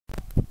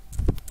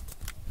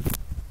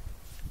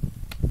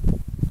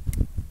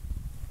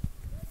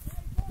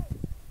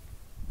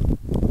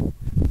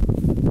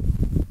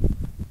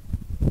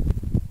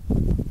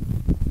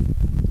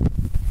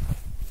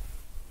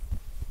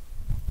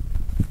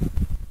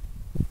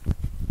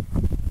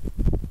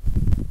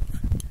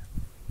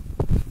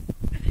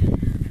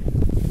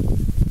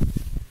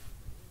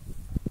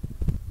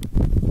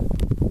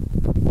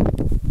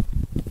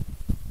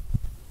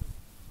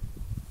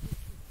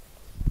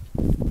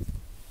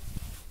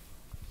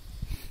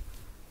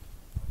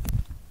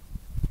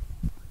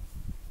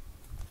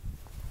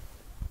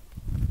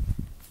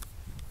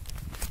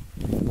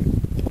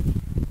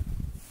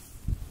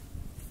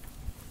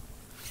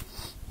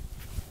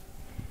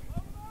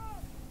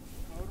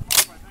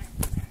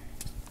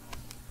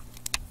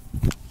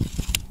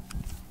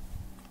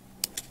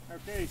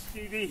Okay,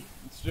 Stevie.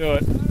 Let's do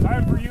it.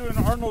 Time for you and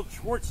Arnold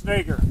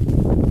Schwarzenegger.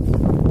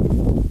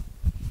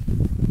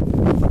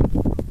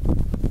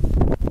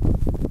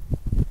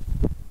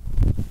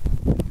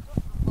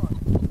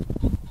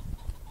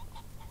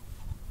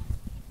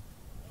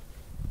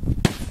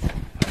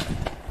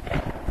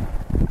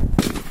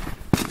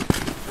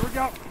 Here we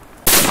go.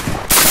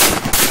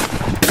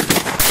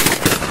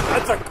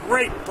 That's a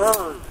great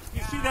bird.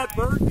 You see that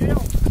bird,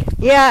 Gail?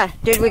 Yeah.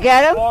 Did we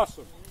get him?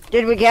 Awesome.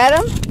 Did we get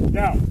him?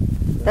 Now,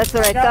 That's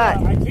what I thought.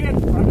 I can't.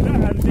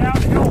 I'm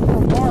downhill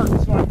from mark,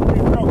 so I have to be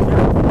real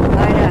careful.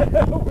 I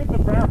know. With the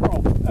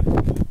barrel.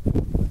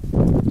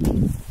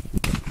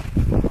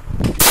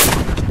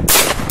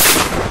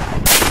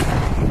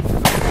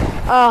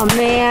 Oh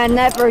man,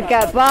 that bird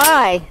got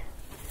by.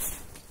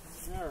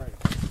 All right.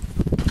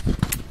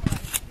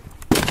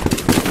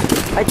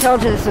 I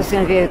told you this was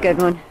going to be a good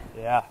one.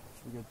 Yeah,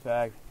 it's a good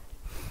tag.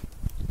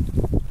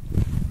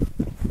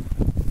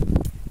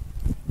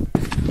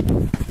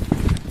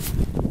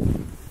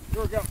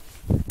 Here we go.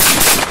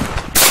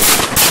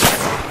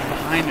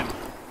 Behind him.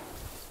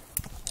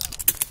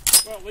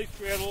 Well, at least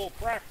we had a little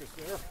practice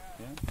there.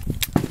 Yeah.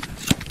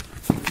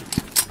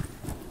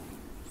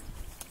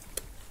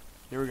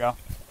 Here we go.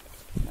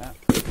 Yeah.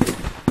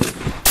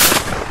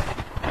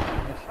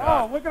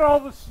 Oh, look at all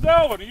the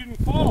snow, and he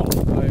didn't fall.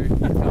 Oh, you're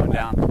coming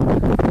down.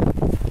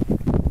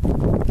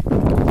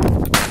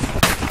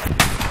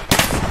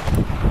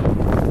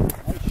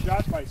 Nice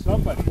shot by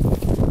somebody.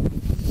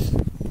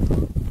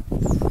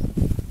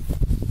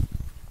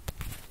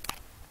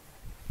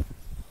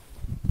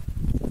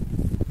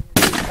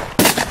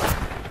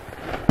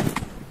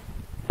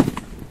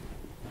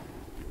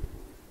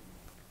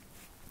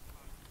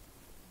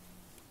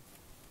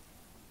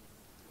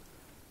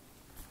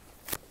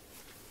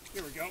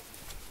 Here we go.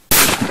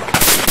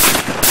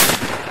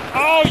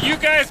 Oh, you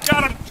guys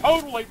got him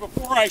totally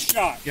before I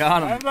shot.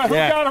 Got him. I don't know who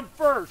Yeah. got him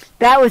first.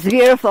 That was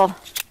beautiful.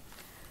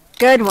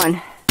 Good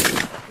one.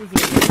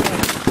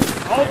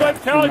 All I'm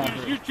telling you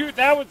is you two,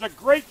 that was a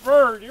great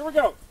bird. Here we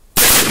go.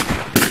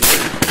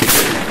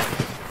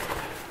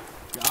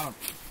 Got him.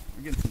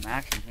 We're getting some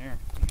action here.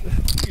 You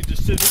could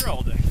just sit here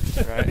all day.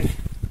 Right.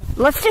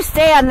 Let's just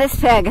stay on this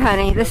peg,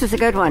 honey. This is a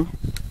good one.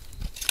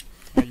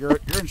 Yeah, you're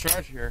in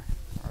charge here,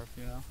 Arf,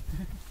 you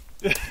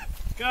know.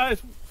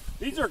 Guys,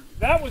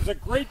 that was a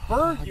great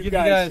bird I'll you give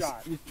guys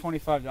you shot.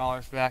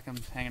 $25 back. I'm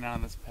hanging out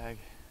on this peg.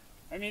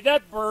 I mean,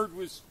 that bird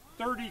was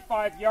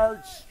 35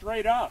 yards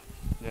straight up.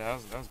 Yeah,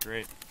 that was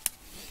great.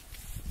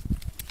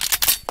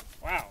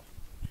 Wow.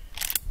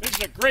 This is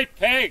a great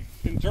peg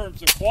in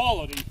terms of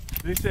quality.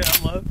 Did he say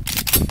I'm low?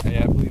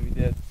 Yeah, I believe he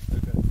did.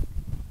 Okay.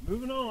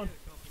 Moving on.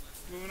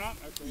 Moving on?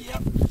 Okay.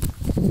 Yep.